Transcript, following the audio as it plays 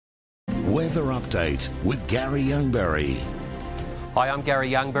Weather Update with Gary Youngberry. Hi, I'm Gary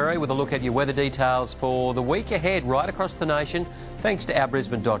Youngberry with a look at your weather details for the week ahead right across the nation, thanks to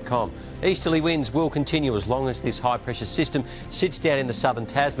ourbrisbane.com. Easterly winds will continue as long as this high-pressure system sits down in the southern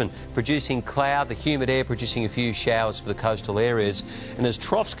Tasman, producing cloud, the humid air producing a few showers for the coastal areas. And as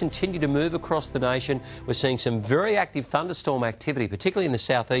troughs continue to move across the nation, we're seeing some very active thunderstorm activity, particularly in the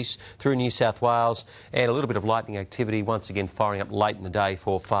southeast through New South Wales, and a little bit of lightning activity once again firing up late in the day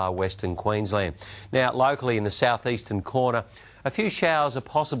for far western Queensland. Now, locally in the southeastern corner, a few showers are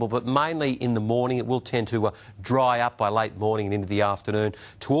possible, but mainly in the morning. It will tend to dry up by late morning and into the afternoon.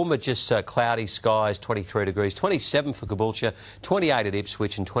 Toowoomba, just cloudy skies, 23 degrees, 27 for Caboolture, 28 at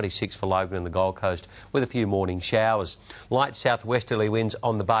Ipswich and 26 for Logan and the Gold Coast, with a few morning showers. Light southwesterly winds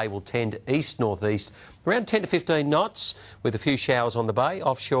on the bay will tend east-northeast, around 10 to 15 knots, with a few showers on the bay,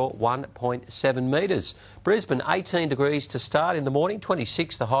 offshore 1.7 metres. Brisbane, 18 degrees to start in the morning,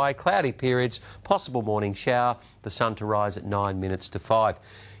 26 the high, cloudy periods, possible morning shower, the sun to rise at 9 minutes to 5.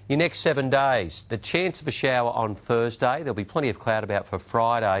 Your next 7 days, the chance of a shower on Thursday, there'll be plenty of cloud about for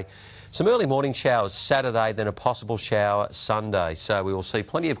Friday. Some early morning showers Saturday, then a possible shower Sunday. So we will see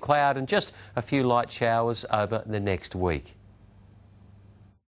plenty of cloud and just a few light showers over the next week.